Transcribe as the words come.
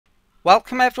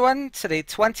Welcome everyone to the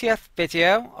 20th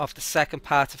video of the second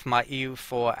part of my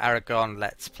EU4 Aragon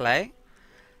Let's Play.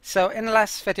 So in the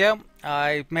last video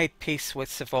I made peace with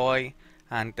Savoy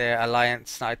and their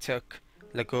alliance, and I took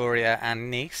Liguria and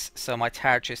Nice, so my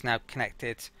territory is now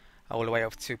connected all the way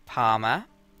over to Parma.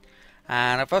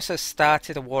 And I've also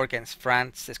started a war against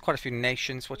France. There's quite a few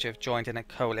nations which have joined in a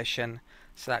coalition,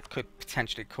 so that could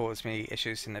potentially cause me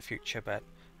issues in the future, but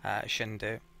it shouldn't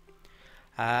do.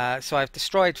 So I've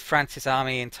destroyed France's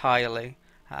army entirely,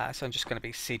 so I'm just going to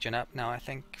be sieging up now, I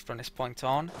think, from this point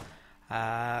on.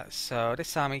 So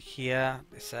this army here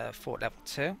is fort level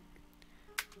 2. Right,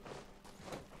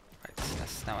 so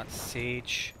that's now at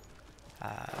siege.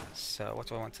 So what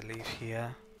do I want to leave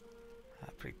here?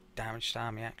 Pretty damaged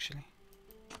army actually.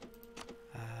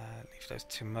 Leave those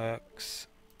 2 mercs.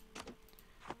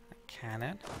 A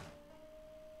cannon.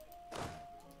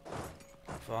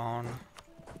 Move on.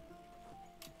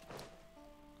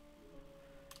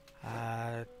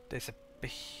 There's a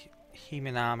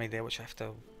Bohemian army there which I have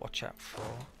to watch out for.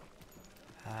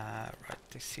 Right,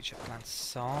 the siege of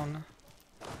Glanson.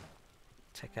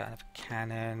 Take out another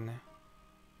cannon.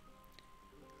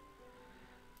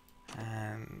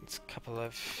 And a couple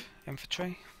of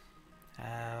infantry.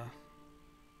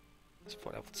 It's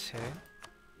fort level 2.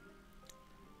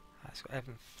 It's got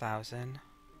 11,000.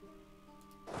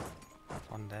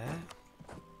 One there.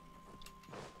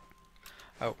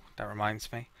 Oh, that reminds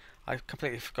me. I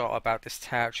completely forgot about this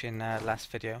territory in the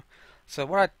last video. So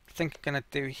what I think I'm going to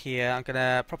do here, I'm going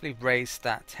to probably raise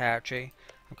that territory.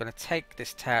 I'm going to take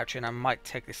this territory, and I might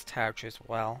take this territory as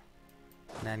well.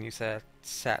 And then use a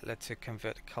settler to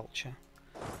convert the culture.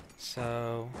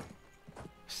 So,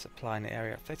 supply in the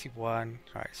area 31.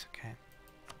 Right, it's okay.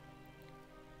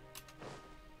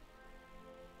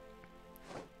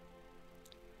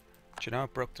 Genoa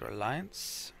broke their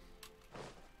alliance.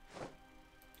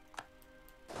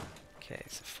 Okay,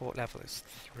 so fort level is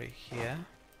 3 here.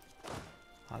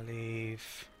 I'll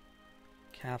leave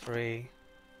cavalry,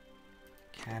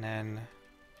 cannon,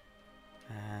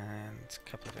 and a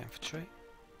couple of infantry.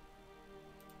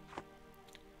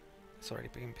 It's already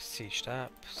been besieged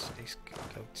up, so these can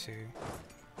go to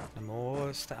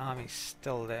Nemours. The army's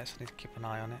still there, so I need to keep an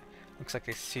eye on it. Looks like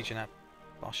they're sieging up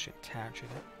Austrian territory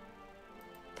there.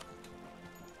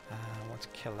 I want to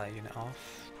kill that unit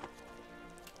off.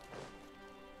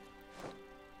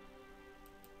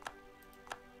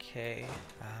 Okay,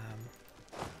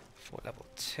 fort level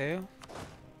 2.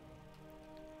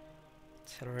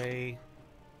 Artillery.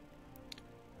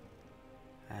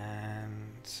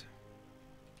 And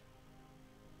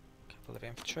a couple of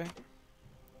infantry.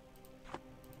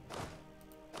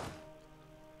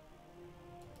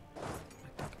 I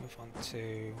think move on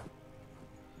to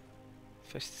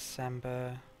 1st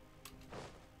December.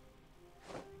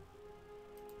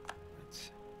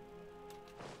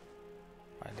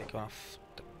 Right, they go off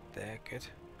there, good.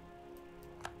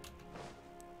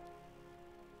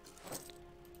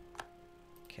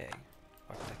 Okay,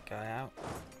 wipe that guy out.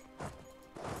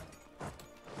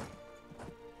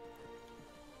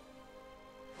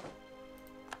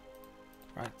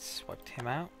 Right, wiped him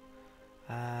out.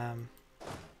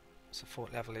 So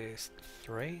fort level is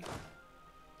 3.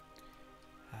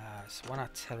 So 1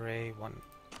 artillery, 1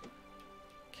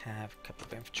 cav, couple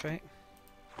of infantry.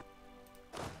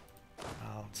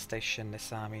 I'll station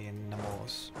this army in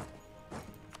Nemours.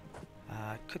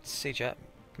 Could siege up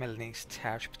Milanese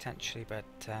territory potentially, but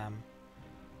I don't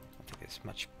think there's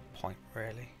much point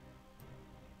really.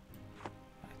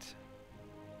 Right.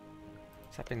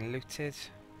 Has that been looted?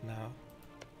 No.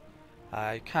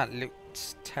 You can't loot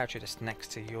territory that's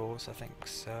next to yours, I think,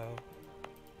 so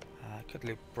I could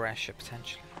loot Brescia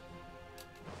potentially.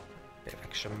 Bit of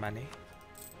extra money.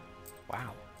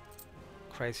 Wow.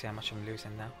 Crazy how much I'm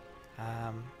losing now.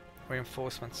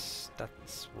 Reinforcements,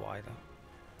 that's why though.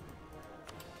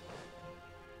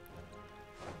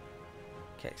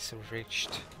 Okay, so we've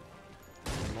reached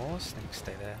Nemours, then we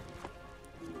stay there.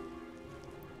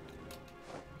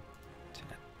 Turn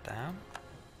it down.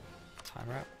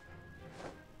 Timer up.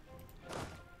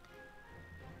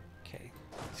 Okay,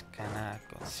 it's gonna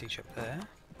go and siege up there.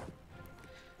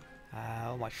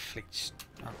 All my fleets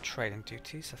on trading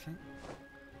duties, I think.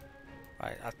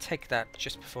 Right, I'll take that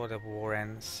just before the war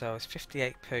ends. So it's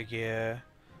 58 per year.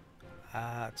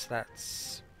 So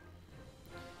that's...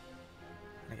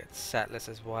 I get settlers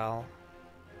as well.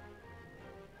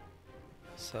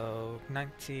 So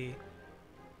 90...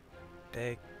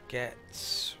 They get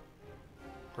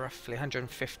roughly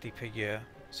 150 per year.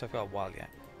 So I've got a while yet.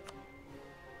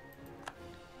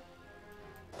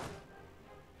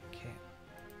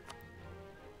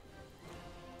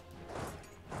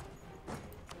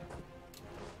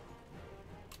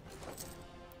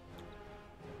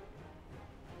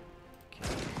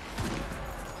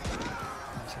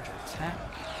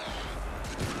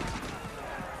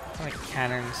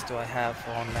 cannons do I have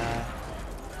on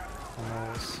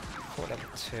those? Fort level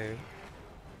 2.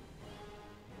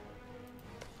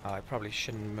 Oh, I probably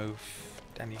shouldn't move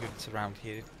any units around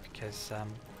here because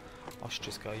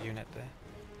Austria's got a unit there.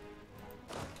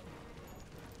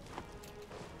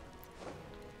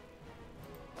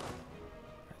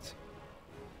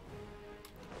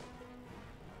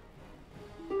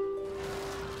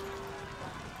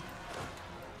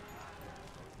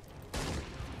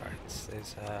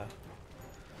 There's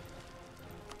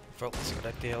Volt's got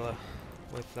a deal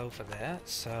with over there,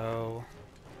 so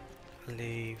I'll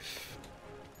leave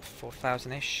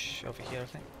 4,000-ish over here, I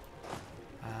think.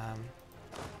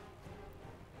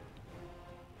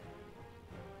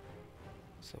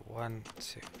 So 1,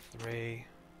 2, 3,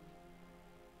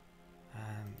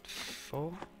 and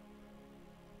 4.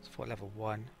 It's Fort level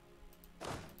 1.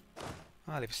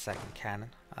 I'll leave a second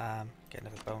cannon. Get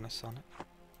another bonus on it.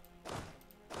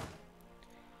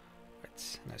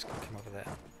 Now it's going to come over there.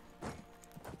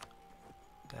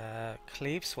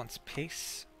 Cleves wants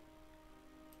peace.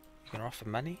 You going to offer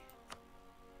money?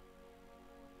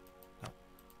 No.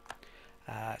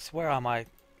 So where are my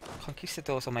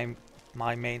conquistadors on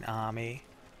my main army?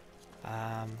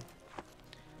 Not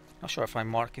sure if my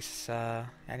Marcus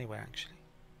anywhere actually.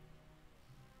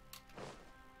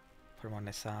 Put him on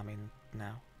this army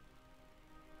now.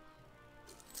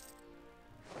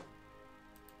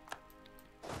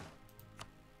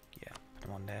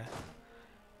 On there.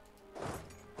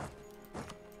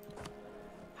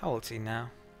 How old is he now?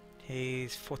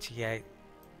 He's 48.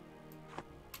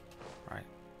 Right.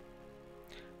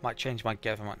 Might change my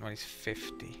government when he's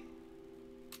 50.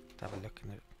 Have a look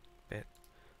in a bit.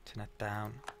 Turn that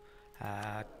down.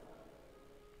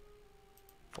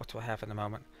 What do I have at the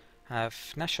moment? I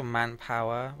have national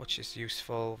manpower, which is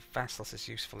useful. Vassals is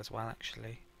useful as well,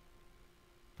 actually.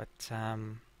 But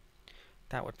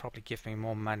that would probably give me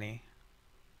more money.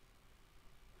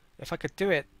 If I could do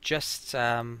it just,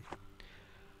 well,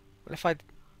 if I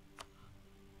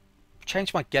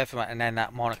change my government and then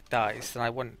that monarch dies,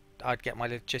 then I'd get my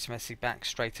legitimacy back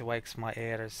straight away because my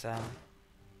heir has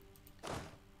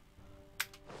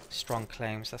strong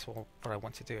claims. That's what I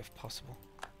want to do if possible.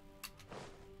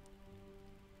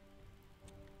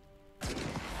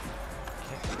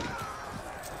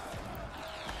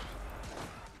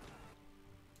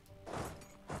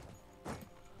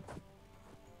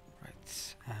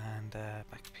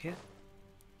 Back up here.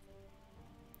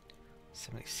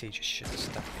 Some of these sieges should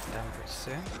start to get down very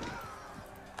soon.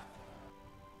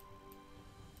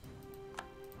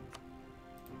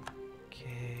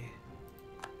 Okay.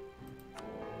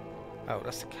 Oh,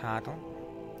 that's the cardinal.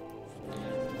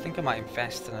 I think I might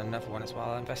invest in another one as well.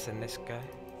 I'll invest in this guy.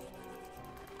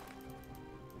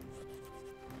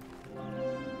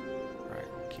 Right,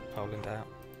 keep Poland out.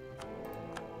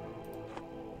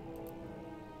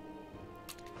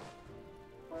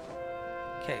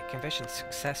 Okay, conversion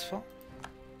successful.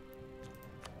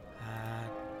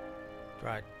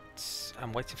 Right,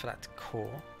 I'm waiting for that to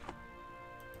core.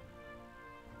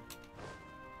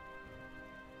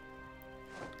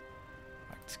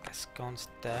 Right, Gascon's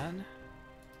done.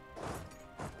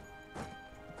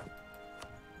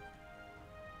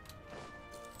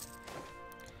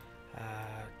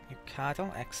 New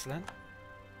cardinal, excellent.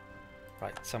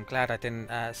 Right, so I'm glad I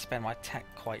didn't spend my tech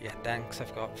quite yet then, because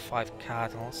I've got 5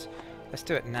 cardinals. Let's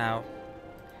do it now.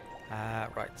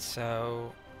 Right,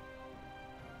 so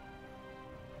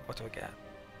what do I get?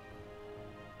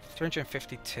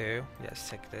 352. Yeah, let's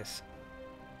take this.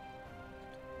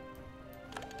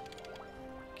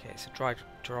 Okay, so dry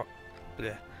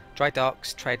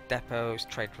docks, trade depots,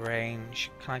 trade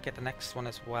range. Can I get the next one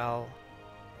as well?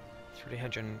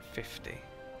 350.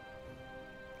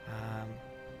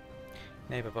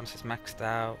 Naval bonus is maxed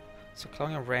out. So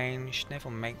colonial range,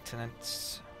 naval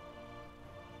maintenance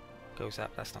goes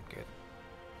up. That's not good.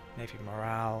 Navy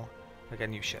morale. We get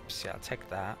new ships. Yeah, I'll take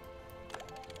that.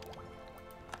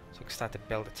 So we can start to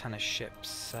build a ton of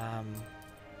ships. How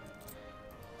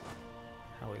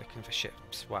are we looking for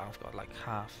ships? Wow, I've got like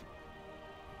half.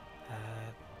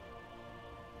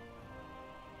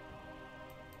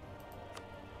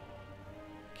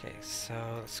 Okay, so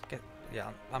let's get.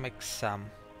 Yeah, I'll make some.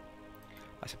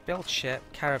 I said build ship.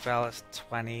 Caravel is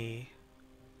 20.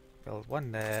 Build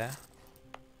one there.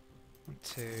 1,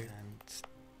 2, and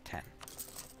 10.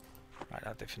 Right,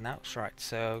 I'll do for now. Right,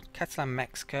 so Catalan,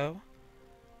 Mexico.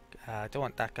 Don't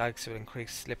want that guy because it will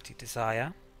increase Liberty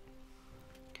Desire.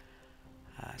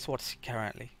 So what's he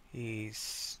currently?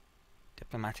 He's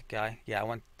diplomatic guy. Yeah, I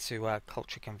want to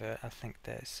culture convert. I think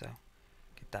there's so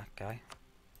get that guy.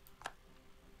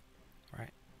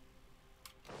 Right.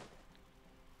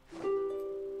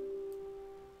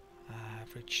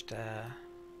 reached I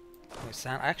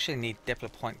actually need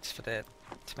diplo points for to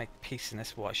make peace in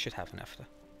this war. I should have enough though.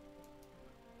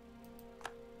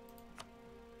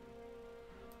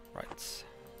 Right.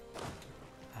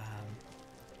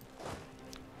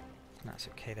 That's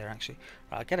okay there actually.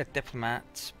 Right, I'll get a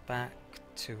diplomat back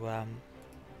to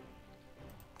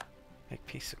make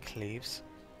peace with Cleves.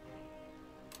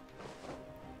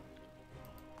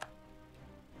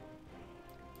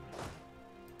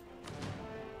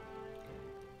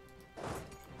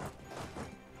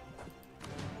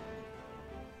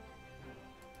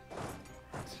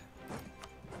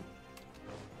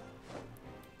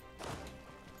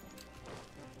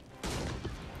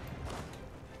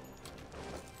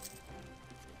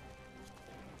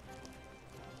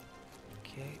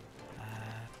 Okay.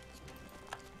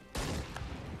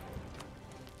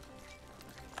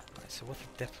 Right, so with the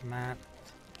diplomat,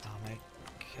 I'll make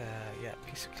yeah,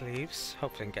 peace of Cleves.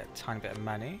 Hopefully, I can get a tiny bit of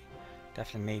money.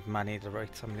 Definitely need money. The rate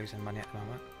I'm losing money at the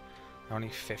moment. Only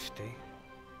 50.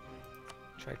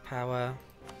 Trade power.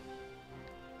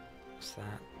 What's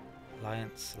that?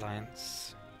 Alliance.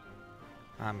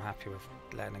 I'm happy with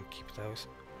letting them keep those.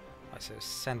 Right, so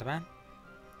send a man.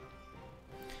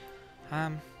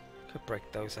 Could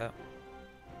break those out.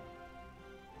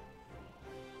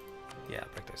 Yeah,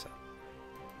 break those out.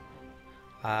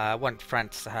 I want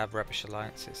France to have rubbish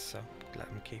alliances, so let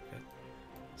them keep it.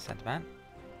 Send a man.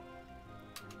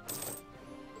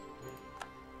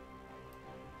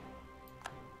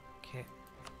 Okay.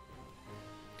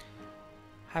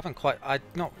 I'm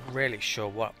not really sure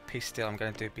what peace deal I'm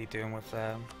going to be doing with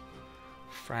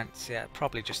France. Yeah,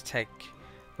 probably just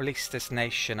release this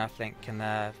nation, I think,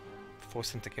 and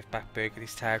force them to give back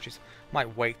Burgundy's territories.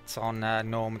 Might wait on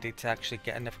Normandy to actually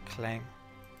get another claim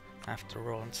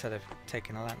after all, instead of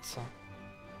taking a lance on,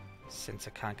 since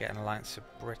I can't get an alliance with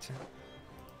Britain.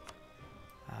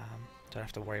 Don't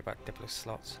have to worry about diplo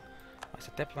slots. Right,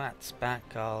 so diplomats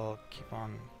back, I'll keep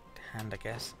on hand, I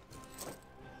guess.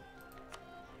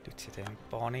 Looted in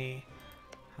Bonnie.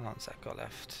 How long's that got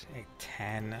left?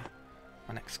 8-10.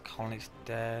 My next colony's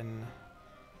done.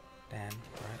 Then,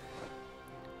 right.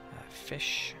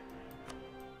 Fish.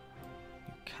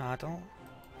 Cardle.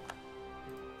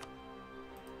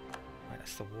 Right,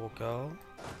 that's the war goal.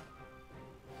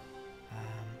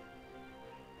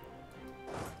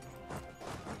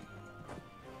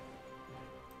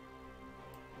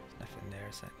 There's nothing there,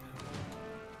 is it? No.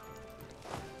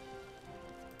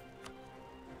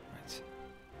 Right.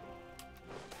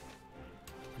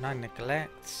 Benign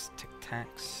neglects,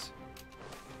 tic-tacs.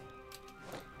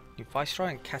 New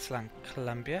Viceroy in Catalan,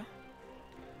 Colombia.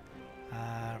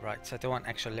 Right, so I don't want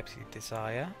extra liberty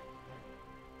desire.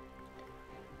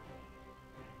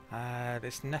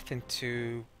 There's nothing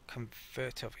to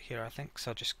convert over here, I think,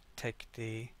 so I'll just take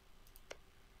the...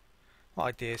 What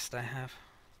ideas do I have?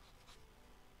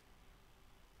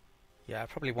 Yeah, I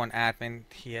probably want admin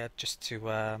here just to...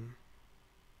 for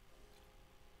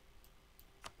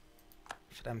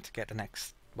them to get the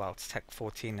next... Well, it's Tech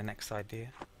 14, the next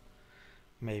idea.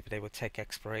 Maybe they would take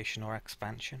exploration or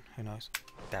expansion, who knows?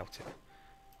 Doubt it.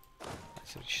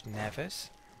 So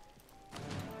Nevers.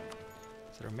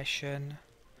 Is there a mission?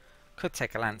 Could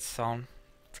take a lance on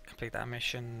to complete that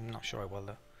mission. Not sure I will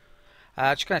though.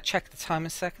 Just gonna check the time a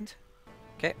second.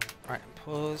 Okay, right,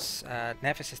 pause.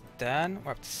 Nevis is done.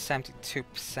 We're up to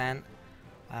 72%. Do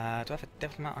I have a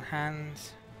diplomat on hand?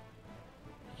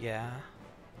 Yeah.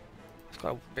 I've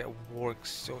got a bit of war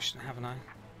exhaustion, haven't I?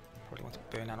 Probably want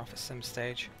to burn that off at some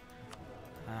stage.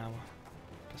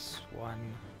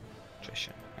 +1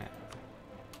 attrition. Yeah.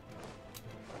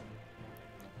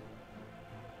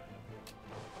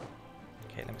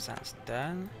 Okay, let me say that's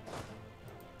done.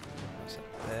 What's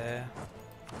up there?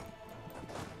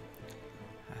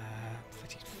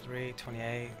 53,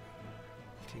 28,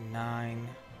 59.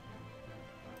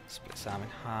 Split Sam in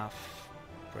half.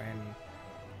 Bring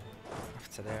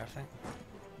after there, I think.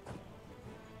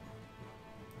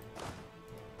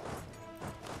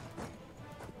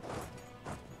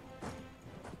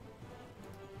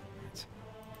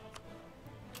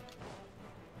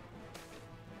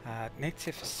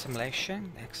 Native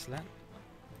assimilation, excellent.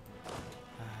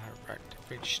 Right,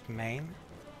 reached Maine.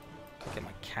 Could get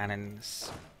my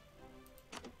cannons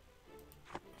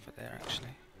over there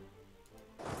actually.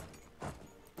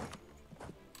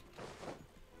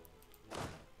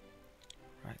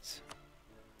 Right.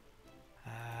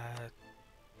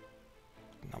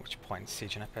 Not much point in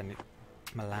sieging up any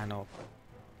Milan or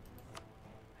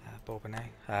Bourbonnais,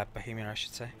 Bohemian I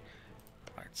should say.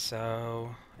 Right,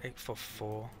 so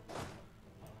 844.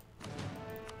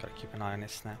 Gotta keep an eye on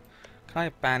this now. Can I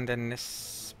abandon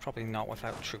this probably not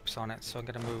without troops on it, so I'm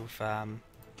going to move a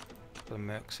couple of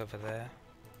mercs over there.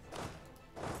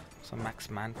 So max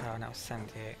manpower now,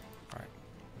 78. Right.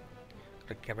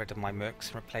 Gotta get rid of my mercs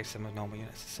and replace them with normal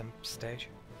units at some stage.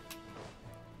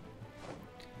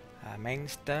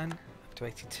 Main's done, up to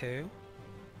 82.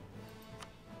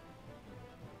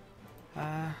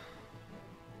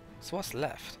 So what's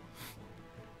left?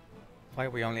 Why are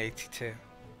we only 82?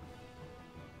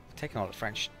 I've taken all the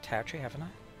French territory, haven't I?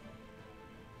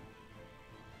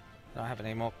 I don't have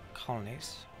any more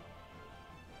colonies.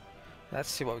 Let's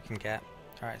see what we can get.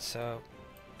 Alright, so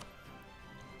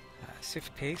sue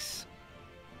for peace.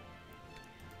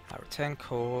 Return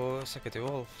cause. I could do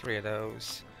all three of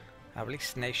those.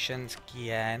 Release nations,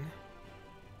 Guyenne.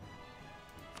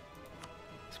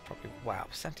 It's probably, wow,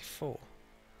 74.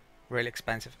 Really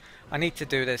expensive. I need to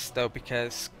do this though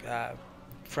because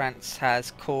France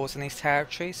has cores in these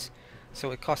territories,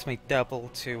 so it costs me double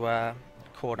to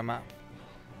core them up.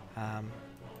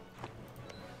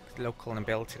 Local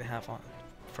nobility they have on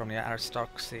from the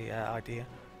aristocracy idea.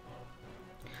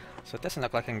 So it doesn't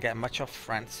look like I can get much off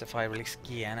France if I release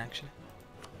Guyenne actually.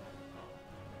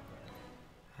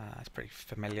 It's a pretty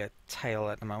familiar tale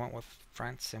at the moment with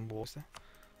France in wars there.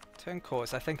 Turn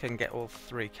course, I think I can get all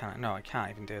three, can't I? No, I can't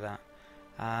even do that.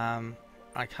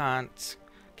 I can't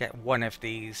get one of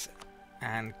these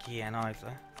and Guyenne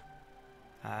either.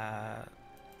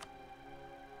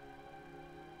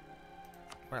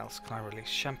 What else can I release?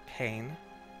 Champagne.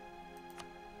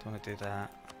 Don't want to do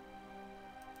that.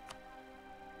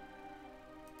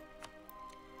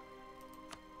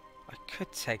 I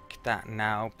could take that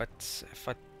now, but if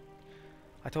I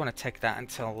don't want to take that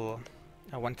until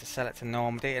I want to sell it to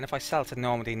Normandy, and if I sell it to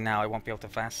Normandy now, I won't be able to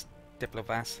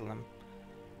diplo-vassal them,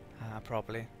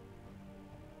 probably.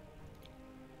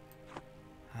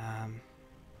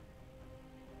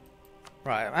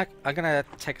 Right, I'm gonna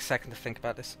take a second to think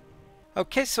about this.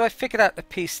 Okay, so I figured out the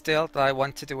peace deal that I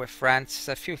want to do with France.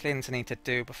 There's a few things I need to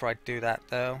do before I do that,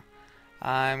 though.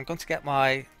 I'm going to get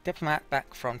my diplomat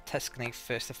back from Tuscany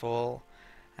first of all,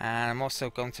 and I'm also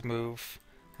going to move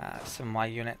some of my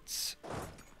units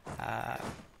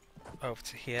over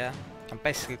to here. I'm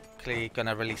basically going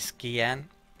to release Guyenne,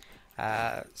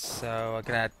 so I'm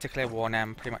going to declare war on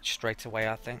them pretty much straight away,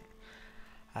 I think.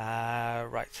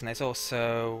 Right, and there's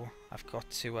also, I've got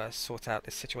to sort out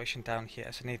this situation down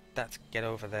here, so I need that to get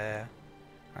over there.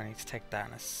 I need to take that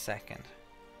in a second.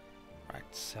 Right,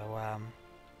 so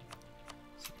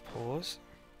pause.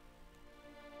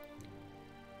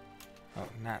 Oh,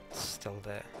 and that's still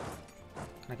there.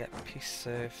 Can I get a piece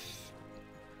of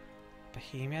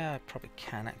Bohemia? I probably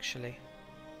can actually.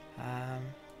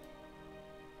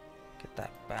 Get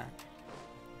that back.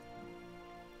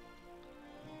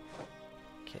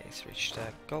 Okay, it's reached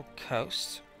Gold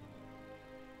Coast.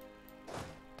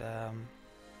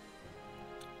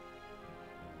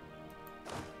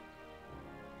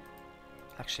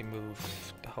 Actually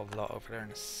move the whole lot over there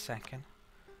in a second.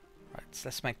 Right, so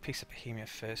let's make peace of Bohemia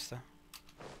first though.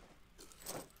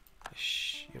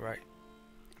 You're right.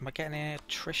 Am I getting any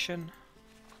attrition?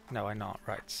 No, I'm not.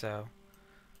 Right, so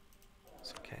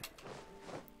it's okay.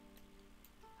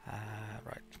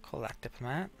 Right, call that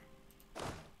diplomat.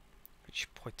 Reach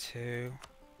point 2.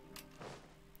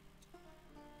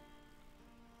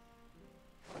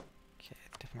 Okay,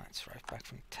 diplomat's right back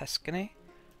from Tuscany.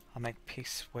 I'll make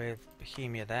peace with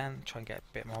Bohemia then, try and get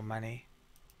a bit more money.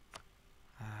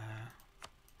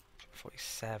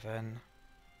 47.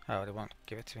 Oh, they won't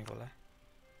give it to me, will they?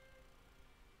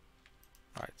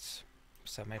 Right,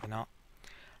 so maybe not.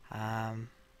 Right,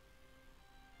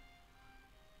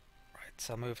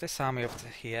 so I'll move this army over to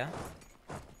here.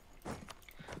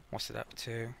 What's it up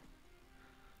to?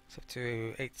 It's up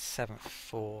to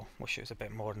 874. Wish it was a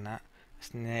bit more than that.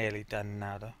 It's nearly done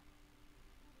now though.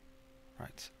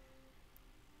 Right.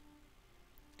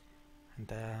 And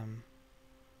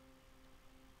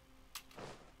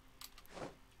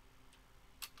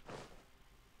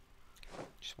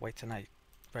just wait a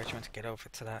regiment to get over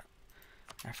to that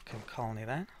African colony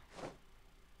then.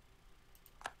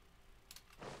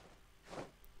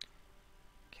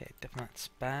 Okay, diplomats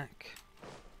back.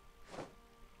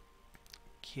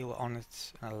 Kiel on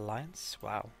its an alliance.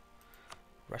 Wow.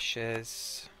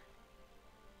 Russia's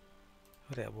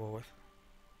who are they at war with?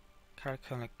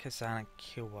 Karakoum, Kazan and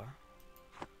Kiowa.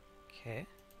 Okay.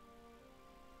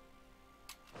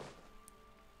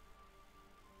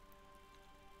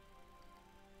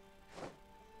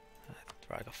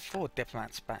 Right, I got 4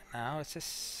 diplomats back now. Is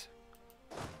this...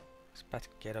 It's about to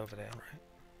get over there, right?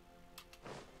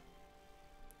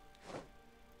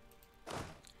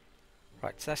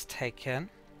 Right, so that's taken.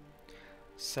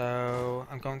 So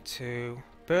I'm going to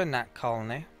burn that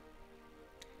colony.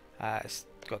 It's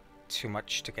got too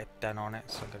much to get done on it,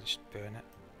 so I'm going to just burn it.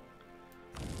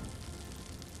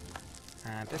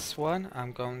 And this one,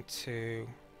 I'm going to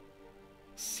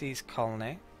seize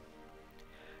colony.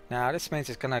 Now this means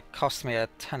it's going to cost me a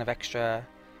ton of extra,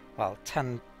 well,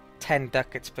 10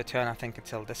 ducats per turn I think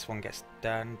until this one gets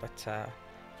done, but I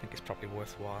think it's probably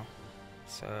worthwhile.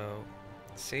 So,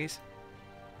 seize.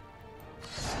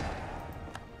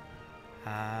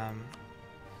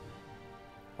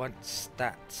 Once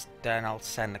that's done, I'll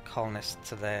send the colonists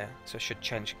to there, so it should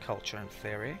change culture in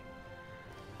theory.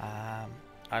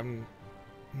 I'm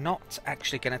not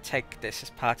actually going to take this as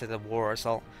part of the war, as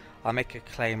I'll make a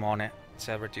claim on it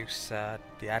to reduce the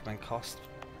admin cost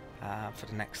for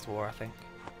the next war, I think,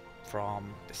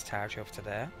 from this territory over to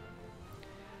there.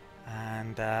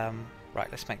 And right,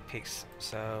 let's make peace.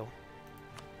 So,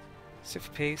 sue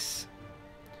for peace.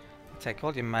 Take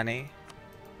all your money.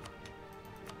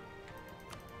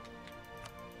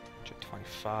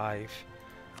 125,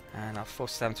 and I'll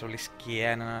force them to release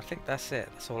Gien, and I think that's it.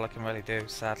 That's all I can really do,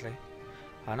 sadly.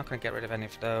 I'm not going to get rid of any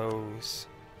of those.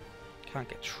 Can't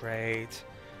get trade.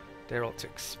 They're all too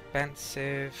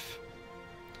expensive.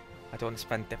 I don't want to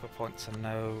spend dipper points on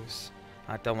those.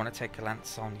 I don't want to take a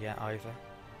lance on yet either.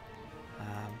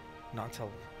 Not until,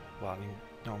 well, I mean,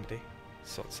 Normandy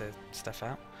sorts their stuff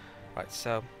out. Right,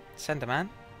 so send a man.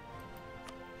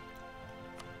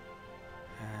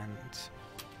 And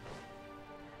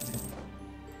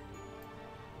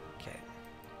okay.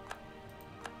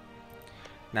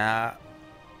 Now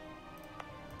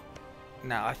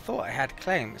I thought I had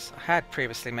claims. I had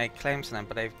previously made claims on them,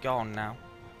 but they've gone now.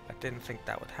 I didn't think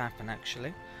that would happen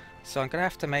actually. So I'm going to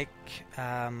have to make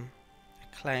a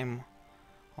claim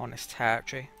on this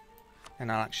territory,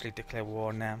 and I'll actually declare war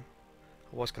on them.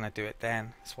 I was going to do it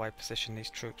then, that's why I positioned these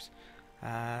troops.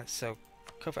 So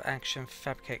cover action,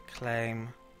 fabricate claim,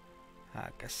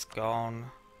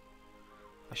 Gascon.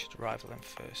 I should rival them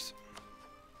first.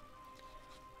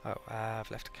 Oh, I've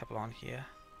left a couple on here.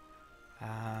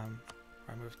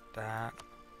 Remove that.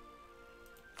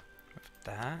 Remove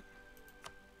that.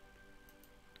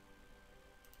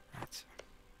 Right.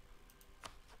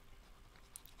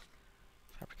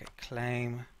 Fabricate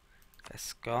claim.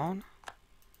 Gascon.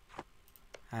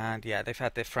 And yeah, they've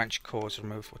had their French cores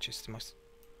removed, which is the most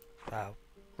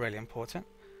really important.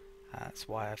 That's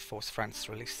why I forced France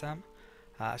to release them.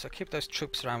 So keep those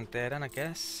troops around there then, I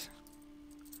guess.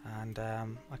 And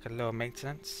I could lower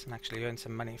maintenance and actually earn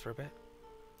some money for a bit.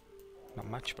 Not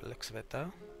much, but looks of it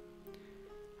though.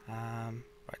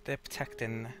 Right, they're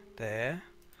protecting there.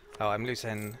 Oh, I'm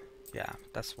losing. Yeah,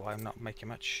 that's why I'm not making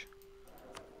much.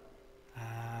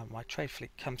 My trade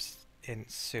fleet comes in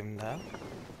soon though.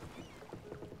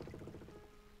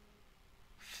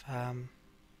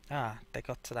 They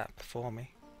got to that before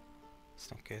me.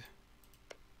 It's not good.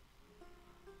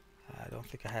 I don't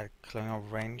think I had colonial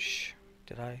range,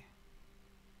 did I?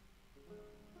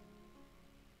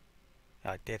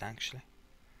 Yeah, I did actually.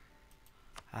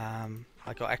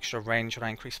 I got extra range when I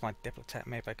increased my diplomat.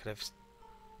 Maybe I could have.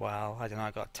 Well, I don't know.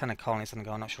 I got 10 colonies and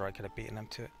I'm not sure I could have beaten them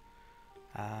to it.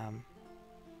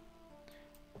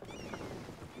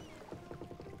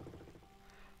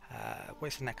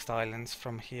 Where's the next islands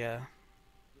from here?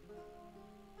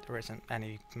 There isn't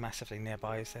any massively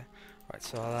nearby, is there? Right,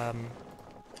 so I'll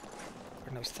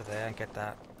bring those to there and get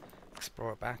that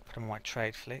explorer back, put them on my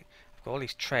trade fleet. I've got all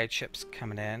these trade ships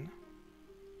coming in.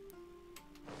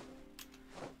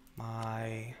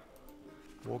 My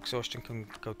war exhaustion can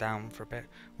go down for a bit.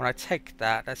 When I take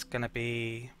that, that's going to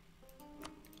be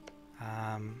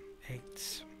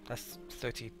 8, that's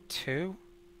 32.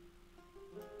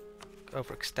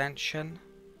 Overextension,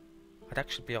 I'd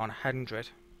actually be on 100.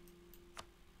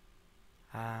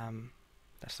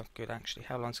 That's not good actually.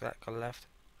 How long's that got left?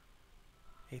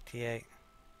 88.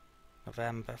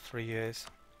 November, 3 years.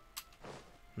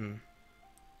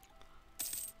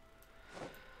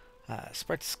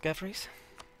 Spread discoveries.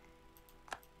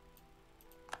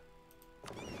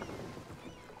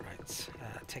 Right,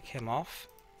 take him off.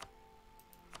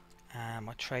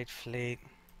 My trade fleet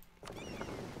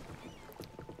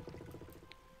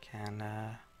can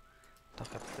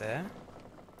dock up there.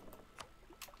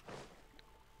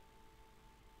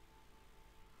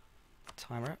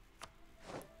 Timer it.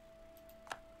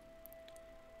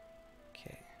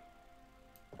 Okay.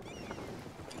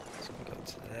 So we go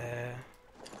to there.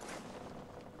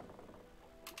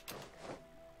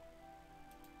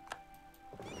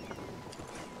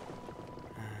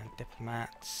 And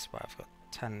diplomats. Well, I've got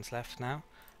tons left now.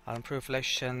 I'll improve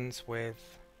relations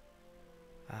with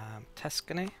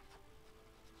Tuscany.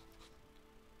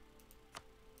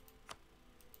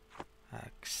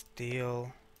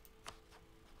 Castile,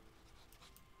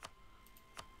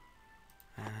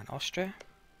 and Austria.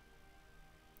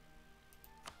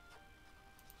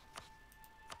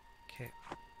 Okay.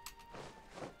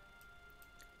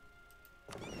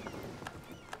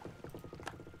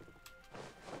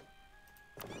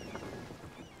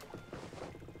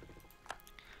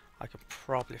 I can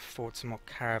probably afford some more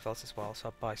caravels as well, so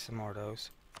I'll buy some more of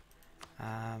those.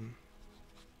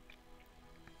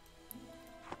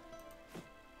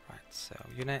 Right, so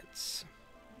units,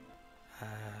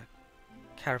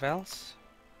 caravels.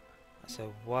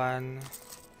 So 1,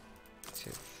 2,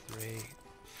 3,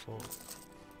 4,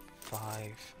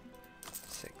 5,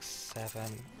 6, 7,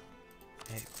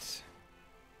 8,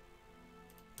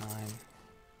 9,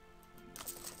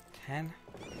 10.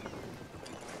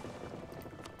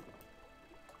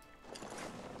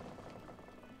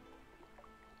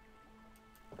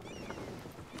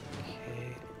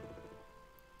 Okay.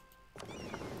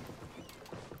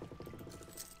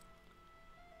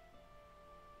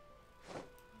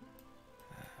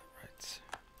 Right.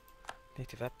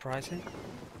 Native uprising.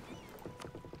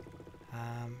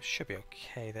 Should be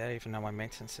okay there, even though my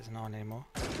maintenance isn't on anymore.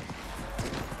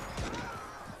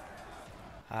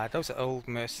 Those are old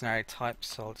mercenary types,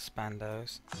 so I'll disband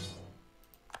those.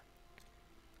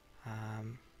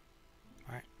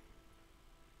 Right.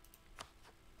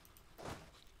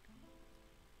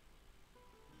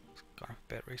 It's gone up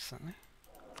a bit recently.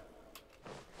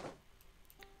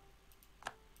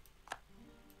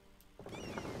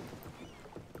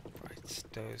 Right,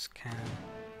 those can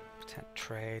protect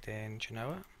trade in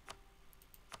Genoa.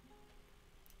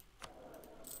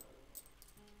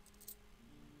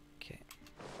 Okay.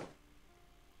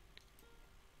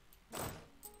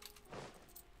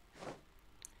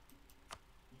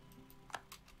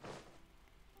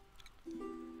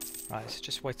 Right, so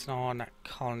just waiting on that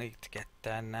colony to get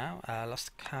there now.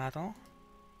 Lost the Cardinal.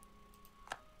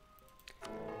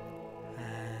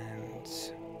 And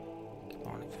keep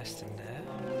on investing there.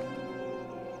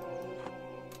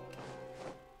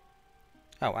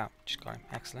 Oh wow, just got him.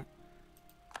 Excellent.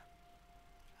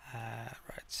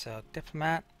 Right, so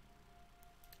diplomat.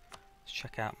 Let's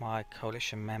check out my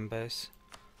coalition members.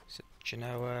 So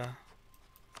Genoa.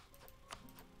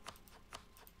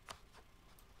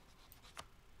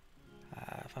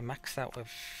 If I max out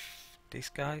with these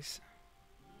guys,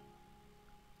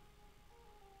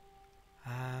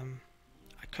 I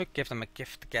could give them a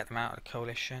gift to get them out of the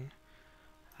coalition.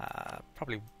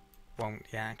 Probably won't.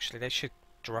 Yeah, actually, they should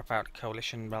drop out of the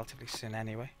coalition relatively soon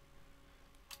anyway.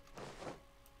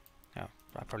 Oh,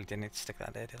 I probably didn't need to stick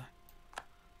that there, did I?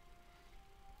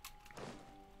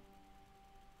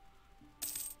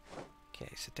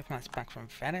 Okay, so diplomats back from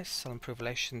Venice. I'll improve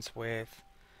relations with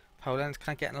Poland.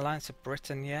 Can I get an alliance with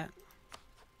Britain yet?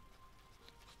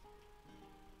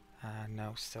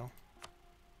 No, still.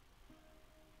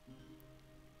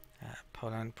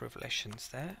 Poland, improve relations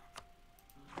there.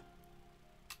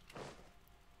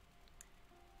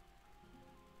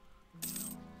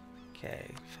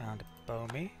 Okay, found a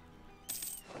Bomi.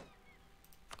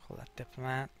 Call that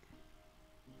diplomat.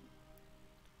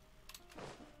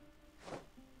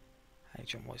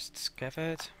 Agent was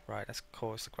discovered. Right, that's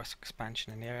caused aggressive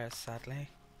expansion in the area, sadly.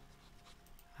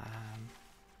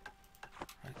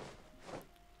 Right.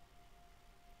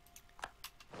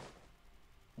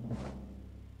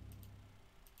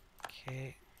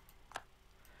 Okay.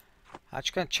 I'm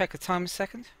just going to check the time a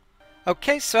second.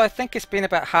 Okay, so I think it's been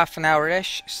about half an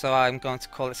hour-ish, so I'm going to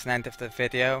call this an end of the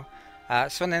video.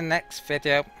 So in the next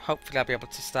video, hopefully I'll be able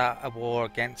to start a war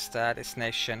against this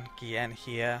nation, Guyenne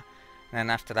here. And then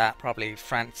after that, probably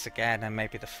France again, and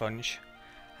maybe the Funge.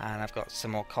 And I've got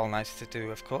some more colonizing to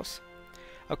do, of course.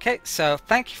 Okay, so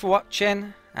thank you for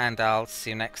watching, and I'll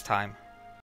see you next time.